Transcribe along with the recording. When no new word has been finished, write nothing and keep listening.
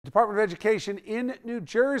Department of Education in New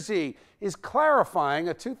Jersey is clarifying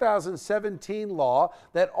a 2017 law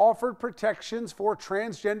that offered protections for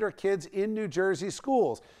transgender kids in New Jersey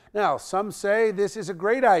schools. Now, some say this is a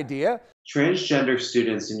great idea. Transgender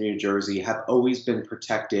students in New Jersey have always been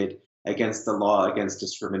protected against the law against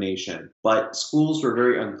discrimination, but schools were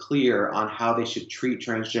very unclear on how they should treat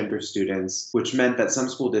transgender students, which meant that some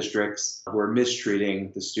school districts were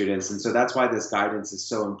mistreating the students. And so that's why this guidance is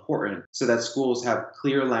so important, so that schools have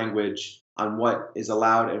clear language on what is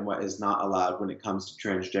allowed and what is not allowed when it comes to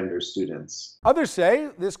transgender students. Others say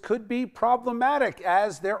this could be problematic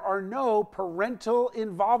as there are no parental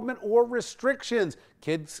involvement or restrictions.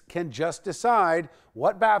 Kids can just decide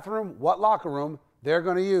what bathroom, what locker room they're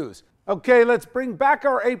going to use. Okay, let's bring back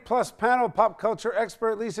our A-plus panel. Pop culture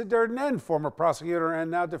expert Lisa Durden, former prosecutor and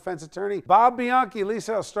now defense attorney Bob Bianchi.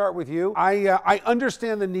 Lisa, I'll start with you. I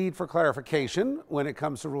understand the need for clarification when it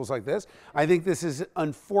comes to rules like this. I think this is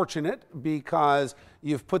unfortunate because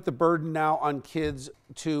you've put the burden now on kids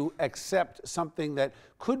to accept something that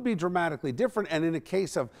could be dramatically different. And in a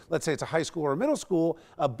case of, let's say it's a high school or a middle school,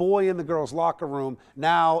 a boy in the girls' locker room,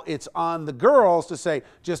 now it's on the girls to say,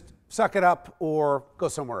 just suck it up or go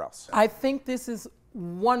somewhere else. I think this is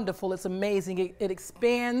wonderful. It's amazing. It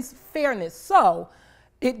expands fairness. So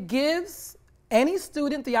it gives any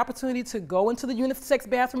student the opportunity to go into the unisex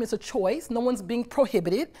bathroom. It's a choice. No one's being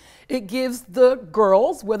prohibited. It gives the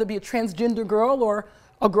girls, whether it be a transgender girl or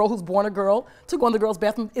a girl who's born a girl, to go in the girls'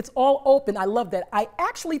 bathroom. It's all open. I love that. I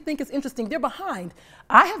actually think it's interesting. They're behind.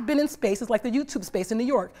 I have been in spaces like the YouTube space in New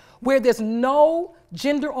York where there's no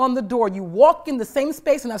gender on the door. You walk in the same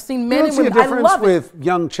space, and I've seen men and women. You don't see a difference with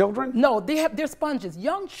young children? No, they're sponges.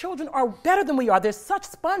 Young children are better than we are. They're such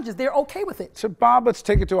sponges. They're okay with it. So Bob, let's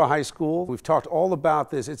take it to a high school. We've talked all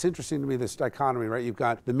about this. It's interesting to me, this dichotomy, right? You've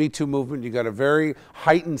got the Me Too movement. You've got a very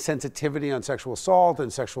heightened sensitivity on sexual assault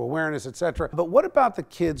and sexual awareness, et cetera. But what about the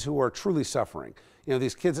kids who are truly suffering? You know,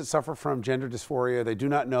 these kids that suffer from gender dysphoria, they do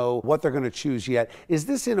not know what they're going to choose yet. Is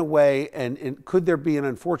this in a way, and could there be an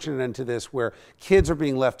unfortunate end to this where kids are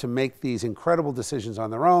being left to make these incredible decisions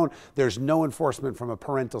on their own? There's no enforcement from a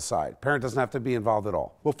parental side. Parent doesn't have to be involved at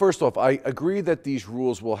all. Well, first off, I agree that these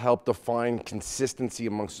rules will help define consistency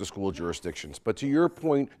amongst the school jurisdictions. But to your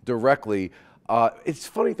point directly, it's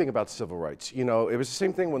a funny thing about civil rights. You know, it was the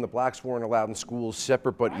same thing when the blacks weren't allowed in schools,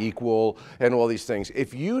 separate but equal, and all these things.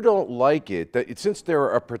 If you don't like it, since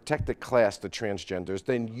they're a protected class, the transgenders,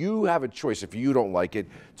 then you have a choice, if you don't like it,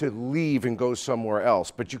 to leave and go somewhere else.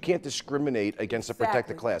 But you can't discriminate against a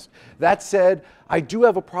protected class. That said, I do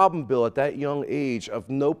have a problem, Bill, at that young age of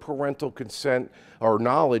no parental consent or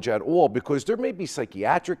knowledge at all, because there may be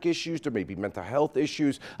psychiatric issues, there may be mental health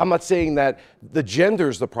issues. I'm not saying that the gender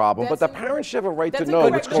is the problem, but the parents should have a right to know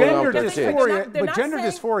what's going on with their kids. But gender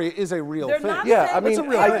dysphoria is a real thing. Yeah, I mean, the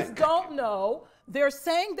parents don't know. They're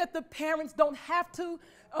saying that the parents don't have to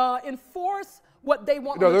enforce what they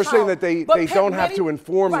want. No, they're saying that they don't have to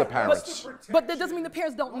inform the parents. But that doesn't mean the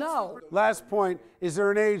parents don't know. Last point, is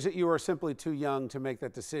there an age that you are simply too young to make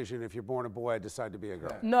that decision if you're born a boy, I decide to be a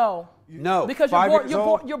girl? No. No. Because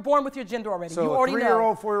you're born with your gender already. So you already a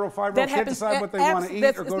 3-year-old, 4-year-old, 5-year-old can't decide what they want to eat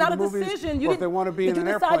or go to the movies, or if they want to be in an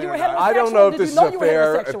airplane or not. I don't know if this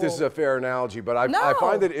is a fair analogy, but I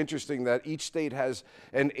find it interesting that each state has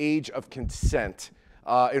an age of consent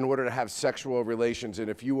in order to have sexual relations, and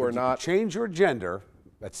if you are not... Change your gender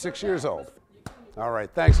at 6 years old. All right,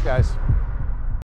 thanks, guys.